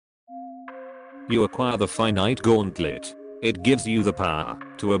You acquire the finite gauntlet. It gives you the power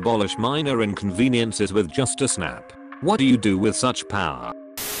to abolish minor inconveniences with just a snap. What do you do with such power?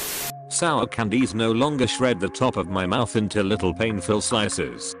 Sour candies no longer shred the top of my mouth into little painful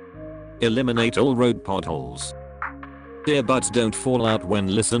slices. Eliminate all road potholes. Earbuds don't fall out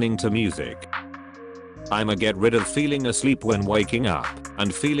when listening to music. I'ma get rid of feeling asleep when waking up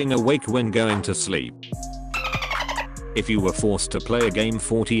and feeling awake when going to sleep. If you were forced to play a game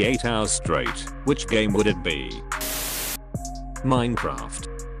 48 hours straight, which game would it be? Minecraft.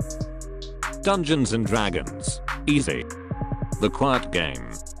 Dungeons and Dragons. Easy. The Quiet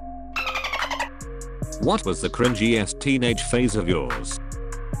Game. What was the cringiest teenage phase of yours?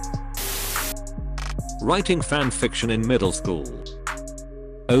 Writing fanfiction in middle school.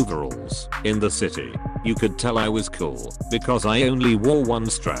 Overalls, in the city. You could tell I was cool because I only wore one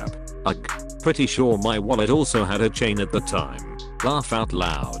strap. Ugh. Pretty sure my wallet also had a chain at the time. Laugh out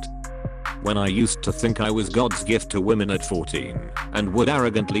loud. When I used to think I was God's gift to women at 14 and would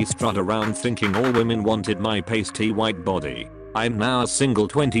arrogantly strut around thinking all women wanted my pasty white body. I'm now a single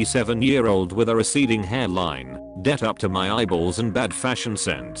 27-year-old with a receding hairline, debt up to my eyeballs and bad fashion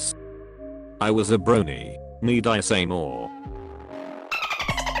sense. I was a brony. Need I say more?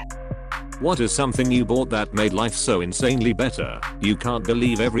 What is something you bought that made life so insanely better, you can't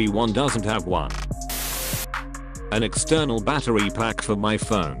believe everyone doesn't have one? An external battery pack for my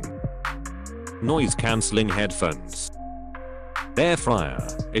phone. Noise cancelling headphones. Air fryer,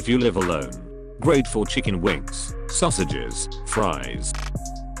 if you live alone. Great for chicken wings, sausages, fries.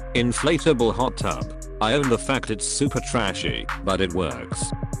 Inflatable hot tub. I own the fact it's super trashy, but it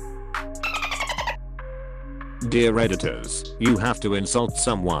works. Dear editors, you have to insult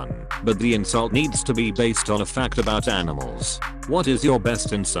someone, but the insult needs to be based on a fact about animals. What is your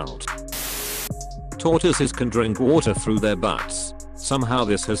best insult? Tortoises can drink water through their butts. Somehow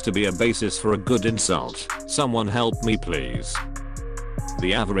this has to be a basis for a good insult. Someone help me please.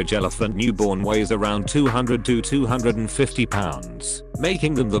 The average elephant newborn weighs around 200 to 250 pounds,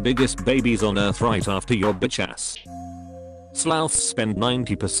 making them the biggest babies on earth right after your bitch ass. Sloths spend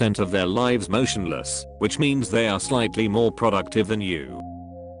 90% of their lives motionless, which means they are slightly more productive than you.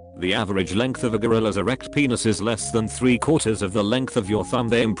 The average length of a gorilla's erect penis is less than 3/4 of the length of your thumb.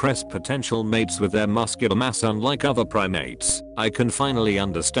 They impress potential mates with their muscular mass unlike other primates. I can finally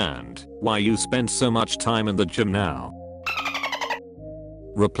understand why you spend so much time in the gym now.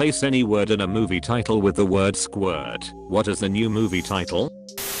 Replace any word in a movie title with the word squirt. What is the new movie title?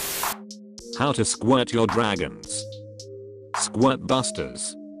 How to Squirt Your Dragons. Squirt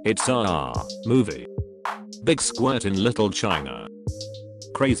Busters. It's our movie. Big Squirt in Little China.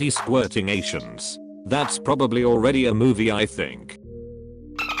 Crazy Squirting Asians. That's probably already a movie I think.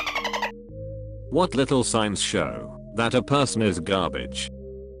 What little signs show that a person is garbage?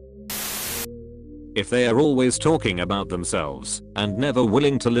 If they are always talking about themselves and never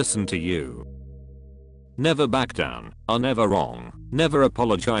willing to listen to you. Never back down, are never wrong, never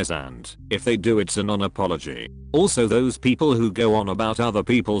apologize, and if they do it's a non-apology. Also those people who go on about other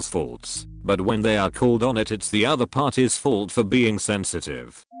people's faults, but when they are called on it's the other party's fault for being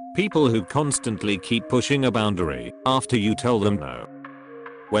sensitive. People who constantly keep pushing a boundary after you tell them no.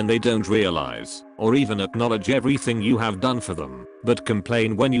 When they don't realize or even acknowledge everything you have done for them, but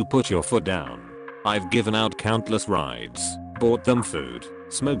complain when you put your foot down. I've given out countless rides, bought them food,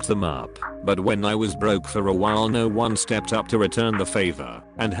 smoked them up, but when I was broke for a while no one stepped up to return the favor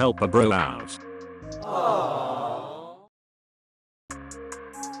and help a bro out. Aww.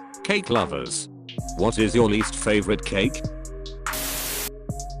 Cake lovers. What is your least favorite cake?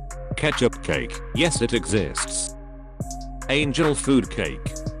 Ketchup cake. Yes, it exists. Angel food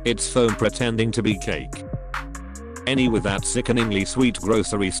cake. It's foam pretending to be cake. Any with that sickeningly sweet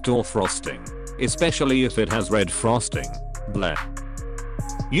grocery store frosting. Especially if it has red frosting. Bleh.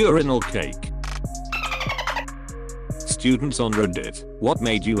 Urinal cake. Students on Reddit, what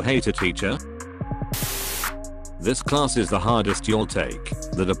made you hate a teacher? This class is the hardest you'll take.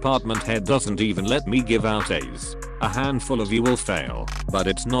 The department head doesn't even let me give out A's. A handful of you will fail, but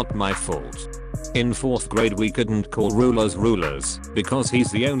it's not my fault. In 4th grade we couldn't call rulers rulers because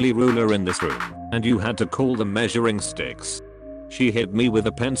he's the only ruler in this room, and you had to call them measuring sticks. She hit me with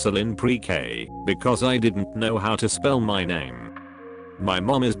a pencil in pre-K because I didn't know how to spell my name. My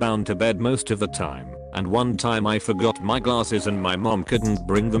mom is bound to bed most of the time, and one time I forgot my glasses and my mom couldn't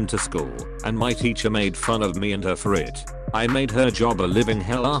bring them to school, and my teacher made fun of me and her for it. I made her job a living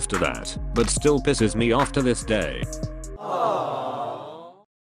hell after that, but still pisses me off to this day. Aww.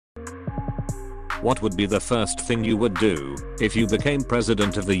 What would be the first thing you would do if you became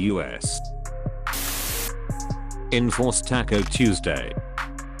president of the US? Enforce Taco Tuesday.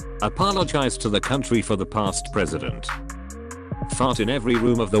 Apologize to the country for the past president. Fart in every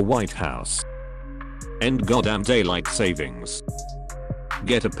room of the White House. End goddamn daylight savings.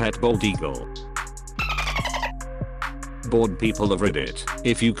 Get a pet bald eagle. Bored people of Reddit,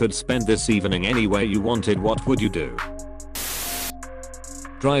 if you could spend this evening any way you wanted, what would you do?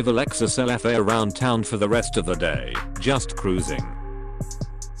 Drive a Lexus LFA around town for the rest of the day, just cruising.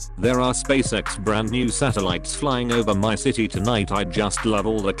 There are SpaceX brand new satellites flying over my city tonight. I'd just love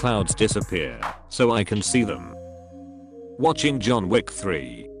all the clouds disappear, so I can see them. Watching John Wick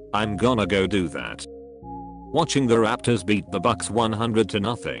 3. I'm gonna go do that. Watching the Raptors beat the Bucks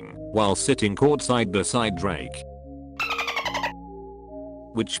 100-0 while sitting courtside beside Drake.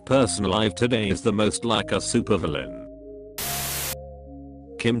 Which person alive today is the most like a supervillain?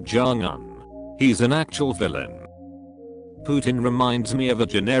 Kim Jong-un. He's an actual villain. Putin reminds me of a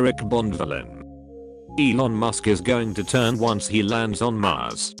generic Bond villain. Elon Musk is going to turn once he lands on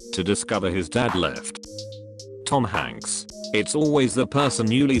Mars to discover his dad left. Tom Hanks. It's always the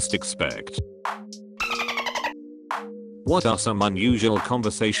person you least expect. What are some unusual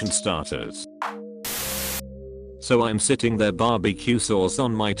conversation starters? So I'm sitting there, barbecue sauce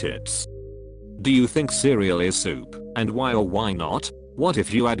on my tits. Do you think cereal is soup, and why or why not? What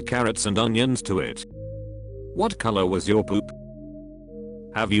if you add carrots and onions to it? What color was your poop?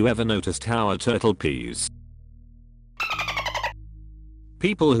 Have you ever noticed how a turtle pees?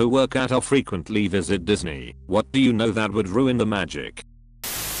 People who work at or frequently visit Disney, what do you know that would ruin the magic?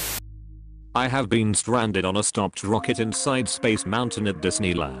 I have been stranded on a stopped rocket inside Space Mountain at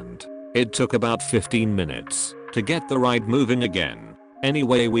Disneyland. It took about 15 minutes to get the ride moving again.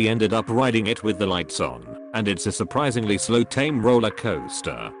 Anyway, we ended up riding it with the lights on, and it's a surprisingly slow, tame roller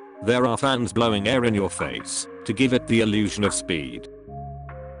coaster. There are fans blowing air in your face to give it the illusion of speed.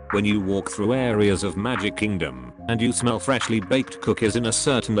 When you walk through areas of Magic Kingdom and you smell freshly baked cookies in a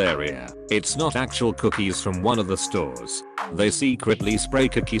certain area, it's not actual cookies from one of the stores. They secretly spray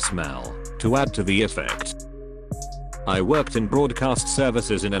cookie smell to add to the effect. I worked in broadcast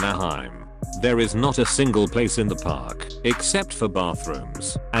services in Anaheim. There is not a single place in the park except for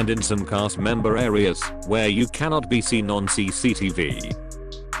bathrooms and in some cast member areas where you cannot be seen on CCTV.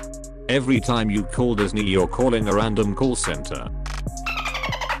 Every time you call Disney, you're calling a random call center.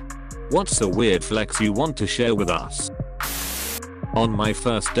 What's a weird flex you want to share with us? On my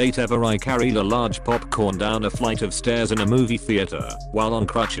first date ever, I carried a large popcorn down a flight of stairs in a movie theater while on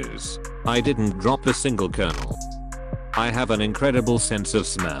crutches. I didn't drop a single kernel. I have an incredible sense of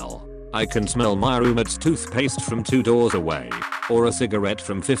smell. I can smell my roommate's toothpaste from 2 doors away, or a cigarette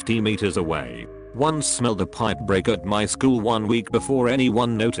from 50 meters away. Once smelled a pipe break at my school 1 week before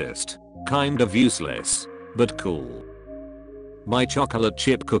anyone noticed. Kind of useless, but cool. My chocolate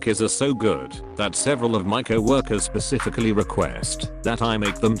chip cookies are so good that several of my co-workers specifically request that I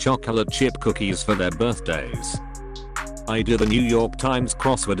make them chocolate chip cookies for their birthdays. I do the New York Times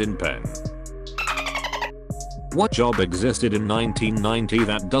crossword in pen. What job existed in 1990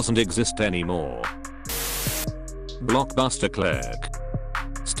 that doesn't exist anymore? Blockbuster clerk.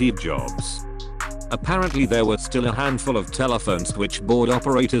 Steve Jobs. Apparently there were still a handful of telephone switchboard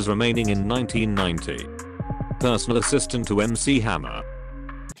operators remaining in 1990. Personal assistant to MC Hammer.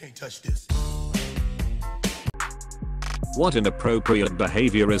 Can't touch this. What inappropriate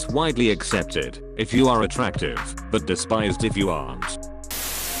behavior is widely accepted if you are attractive, but despised if you aren't?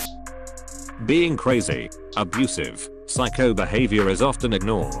 Being crazy, abusive, psycho behavior is often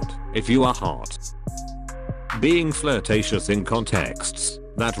ignored if you are hot. Being flirtatious in contexts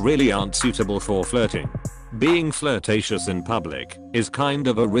that really aren't suitable for flirting. Being flirtatious in public is kind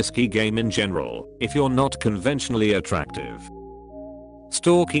of a risky game in general if you're not conventionally attractive.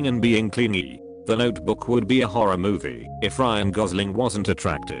 Stalking and being clingy. The Notebook would be a horror movie if Ryan Gosling wasn't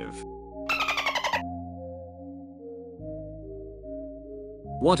attractive.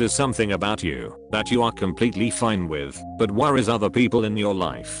 What is something about you that you are completely fine with but worries other people in your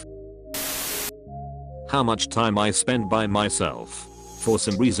life? How much time I spend by myself. For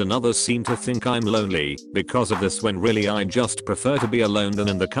some reason others seem to think I'm lonely because of this, when really I just prefer to be alone than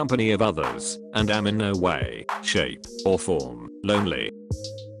in the company of others, and am in no way, shape, or form lonely.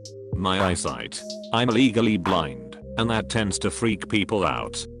 My eyesight. I'm legally blind, and that tends to freak people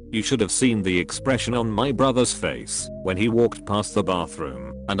out. You should have seen the expression on my brother's face when he walked past the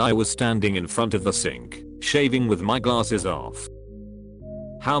bathroom and I was standing in front of the sink, shaving with my glasses off.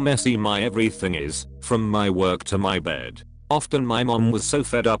 How messy my everything is, from my work to my bed. Often my mom was so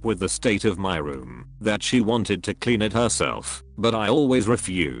fed up with the state of my room that she wanted to clean it herself, but I always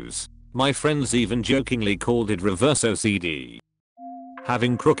refuse. My friends even jokingly called it reverse OCD.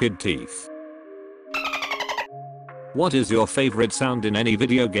 Having crooked teeth. What is your favorite sound in any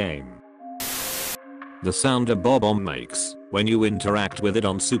video game? The sound a bob-omb makes when you interact with it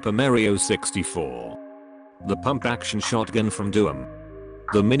on Super Mario 64. The pump-action shotgun from Doom.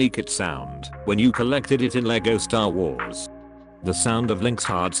 The mini-kit sound when you collected it in LEGO Star Wars. The sound of Link's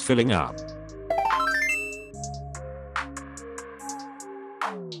hearts filling up.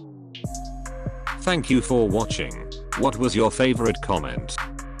 Thank you for watching. What was your favorite comment?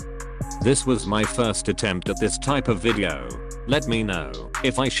 This was my first attempt at this type of video. Let me know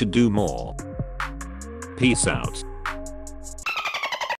if I should do more. Peace out.